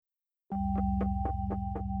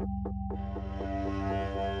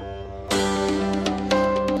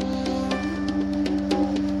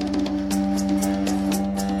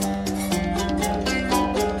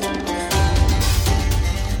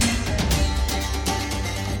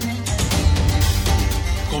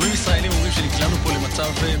נקלענו פה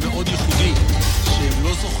למצב מאוד ייחודי, שהם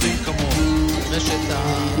לא זוכרים כמוהו. רשת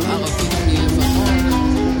הערבית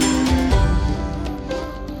מלבנון.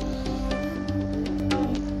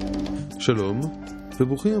 שלום,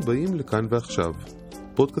 וברוכים הבאים לכאן ועכשיו,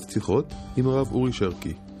 פודקאסט שיחות עם הרב אורי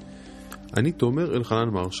שרקי. אני תומר אלחנן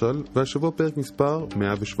מרשל, והשבוע פרק מספר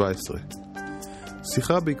 117.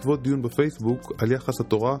 שיחה בעקבות דיון בפייסבוק על יחס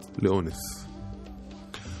התורה לאונס.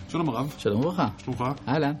 שלום הרב. שלום וברכה. שלומך?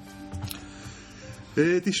 אהלן.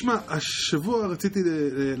 תשמע, השבוע רציתי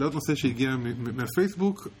לעוד נושא שהגיע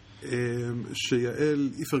מהפייסבוק, שיעל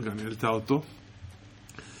איפרגן העלתה אותו.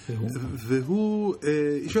 והוא,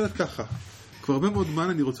 היא שואלת ככה, כבר הרבה מאוד זמן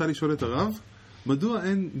אני רוצה לשאול את הרב, מדוע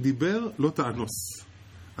אין דיבר לא תאנוס?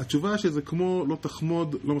 התשובה שזה כמו לא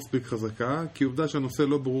תחמוד לא מספיק חזקה, כי עובדה שהנושא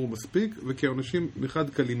לא ברור מספיק, וכי האנשים מחד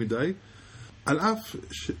קלים מדי, על אף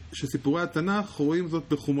שסיפורי התנ"ך רואים זאת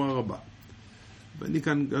בחומרה רבה. ואני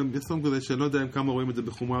כאן גם יסום כזה שלא יודע אם כמה רואים את זה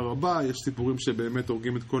בחומרה רבה, יש סיפורים שבאמת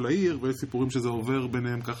הורגים את כל העיר, ויש סיפורים שזה עובר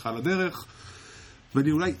ביניהם ככה על הדרך,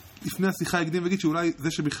 ואני אולי לפני השיחה אקדים ואגיד שאולי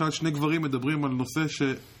זה שבכלל שני גברים מדברים על נושא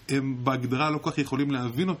שהם בהגדרה לא כל כך יכולים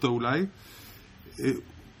להבין אותו אולי,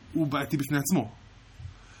 הוא בעייתי בפני עצמו.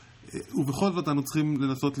 ובכל זאת אנו צריכים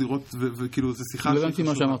לנסות לראות, וכאילו זה שיחה... לא הבנתי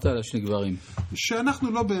מה שאמרת על השני גברים.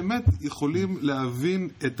 שאנחנו לא באמת יכולים להבין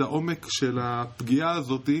את העומק של הפגיעה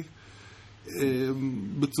הזאת,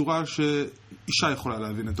 בצורה שאישה יכולה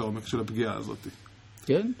להבין את העומק של הפגיעה הזאת.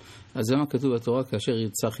 כן? אז זה מה כתוב בתורה, כאשר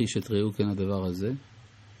ירצח איש את רעהו כן הדבר הזה?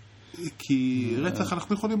 כי רצח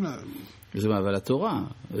אנחנו יכולים להבין. אבל התורה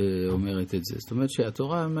אומרת את זה. זאת אומרת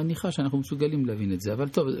שהתורה מניחה שאנחנו מסוגלים להבין את זה. אבל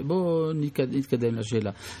טוב, בואו נתקדם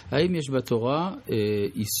לשאלה. האם יש בתורה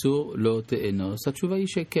איסור לא תאנוס? התשובה היא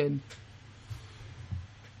שכן.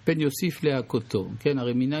 פן יוסיף להכותו. כן,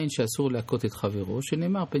 הרי מניין שאסור להכות את חברו,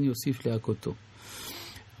 שנאמר פן יוסיף להכותו.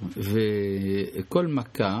 וכל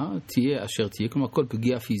מכה תהיה אשר תהיה, כלומר כל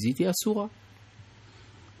פגיעה פיזית היא אסורה.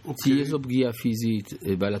 תהיה זו פגיעה פיזית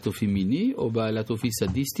בעלת אופי מיני או בעלת אופי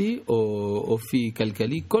סדיסטי או אופי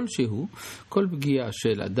כלכלי כלשהו, כל פגיעה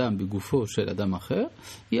של אדם בגופו של אדם אחר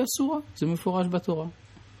היא אסורה, זה מפורש בתורה.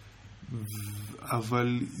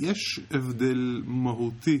 אבל יש הבדל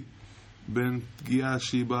מהותי בין פגיעה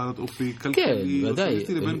שהיא בעלת אופי כלכלי או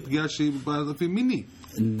סדיסטי לבין פגיעה שהיא בעלת אופי מיני.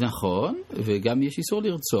 נכון, וגם יש איסור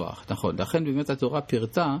לרצוח, נכון. לכן באמת התורה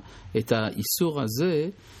פירטה את האיסור הזה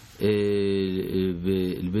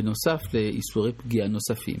בנוסף לאיסורי פגיעה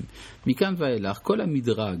נוספים. מכאן ואילך, כל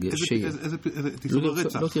המדרג איזה איסור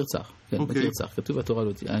לרצח? לא תרצח, כן, לא תרצח. כתוב בתורה,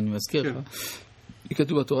 אני מזכיר לך,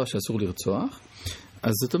 כתוב בתורה שאסור לרצוח.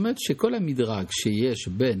 אז זאת אומרת שכל המדרג שיש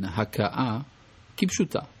בין הכאה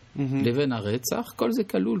כפשוטה לבין הרצח, כל זה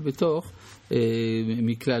כלול בתוך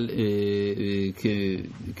מכלל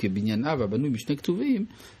כבניין אב הבנוי משני כתובים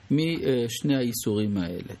משני האיסורים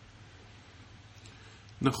האלה.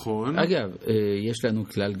 נכון. אגב, יש לנו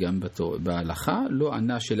כלל גם בהלכה, לא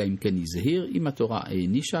ענה שלה אם כן יזהיר, אם התורה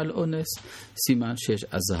הענישה על אונס, סימן שיש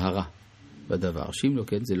הזהרה בדבר, שאם לא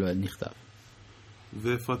כן זה לא היה נכתב.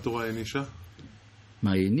 ואיפה התורה הענישה?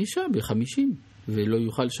 מה הענישה? ב50, ולא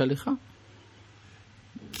יוכל שלחה.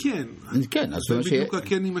 כן. כן, אז זה בדיוק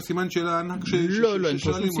הכן עם הסימן שאלה ענק לא, אין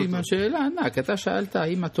פה סימן שאלה ענק. אתה שאלת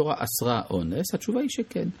האם התורה אסרה אונס, התשובה היא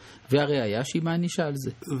שכן. והראיה שהיא מענישה על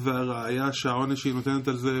זה. והראיה שהעונש שהיא נותנת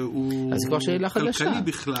על זה הוא כלכלי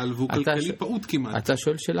בכלל, והוא כלכלי פעוט כמעט. אתה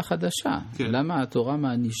שואל שאלה חדשה. למה התורה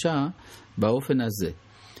מענישה באופן הזה?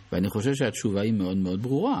 ואני חושב שהתשובה היא מאוד מאוד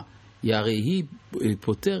ברורה. הרי היא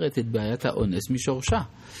פותרת את בעיית האונס משורשה.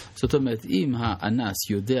 זאת אומרת, אם האנס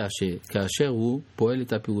יודע שכאשר הוא פועל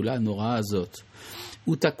את הפעולה הנוראה הזאת,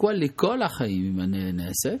 הוא תקוע לכל החיים עם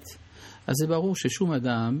הנאנסת, אז זה ברור ששום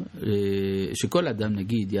אדם, שכל אדם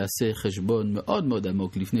נגיד יעשה חשבון מאוד מאוד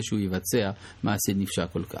עמוק לפני שהוא יבצע מעשה נפשע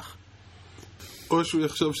כל כך. או שהוא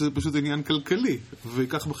יחשוב שזה פשוט עניין כלכלי,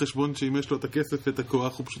 ויקח בחשבון שאם יש לו את הכסף ואת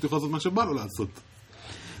הכוח, הוא פשוט יכול לעשות מה שבא לו לעשות.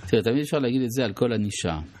 תראה, תמיד אפשר להגיד את זה על כל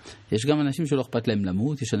הנישה. יש גם אנשים שלא אכפת להם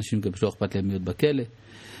למות, יש אנשים גם שלא אכפת להם להיות בכלא.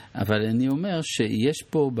 אבל אני אומר שיש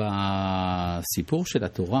פה בסיפור של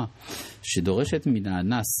התורה, שדורשת מן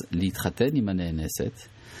האנס להתחתן עם הנאנסת,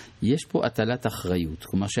 יש פה הטלת אחריות.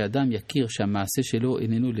 כלומר שאדם יכיר שהמעשה שלו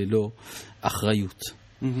איננו ללא אחריות.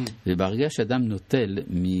 וברגע שאדם נוטל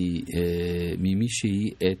ממישהי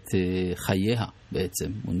את חייה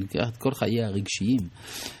בעצם, הוא נקרא את כל חייה הרגשיים,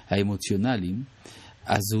 האמוציונליים,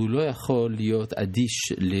 אז הוא לא יכול להיות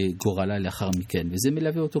אדיש לגורלה לאחר מכן, וזה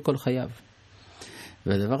מלווה אותו כל חייו.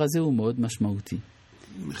 והדבר הזה הוא מאוד משמעותי.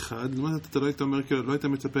 אחד, אתה לא היית אומר, לא היית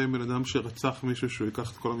מצפה עם בן אדם שרצח מישהו שהוא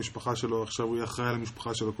ייקח את כל המשפחה שלו, עכשיו הוא יהיה אחראי על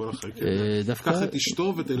המשפחה שלו כל החיים. ייקח את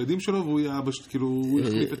אשתו ואת הילדים שלו והוא יהיה אבא, כאילו הוא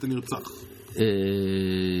יחליף את הנרצח.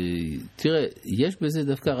 תראה, יש בזה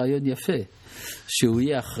דווקא רעיון יפה, שהוא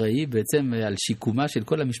יהיה אחראי בעצם על שיקומה של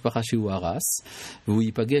כל המשפחה שהוא הרס, והוא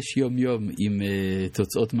ייפגש יום יום עם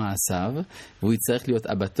תוצאות מעשיו, והוא יצטרך להיות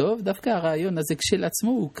אבא טוב. דווקא הרעיון הזה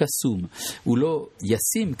כשלעצמו הוא קסום, הוא לא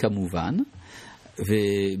ישים כמובן,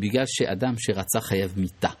 ובגלל שאדם שרצח חייב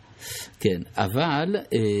מיתה, כן, אבל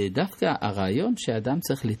דווקא הרעיון שאדם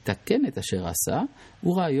צריך לתקן את אשר עשה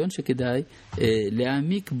הוא רעיון שכדאי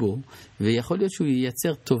להעמיק בו, ויכול להיות שהוא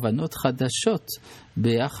ייצר תובנות חדשות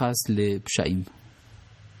ביחס לפשעים.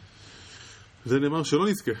 זה נאמר שלא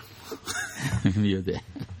נזכה. מי יודע.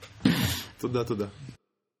 תודה.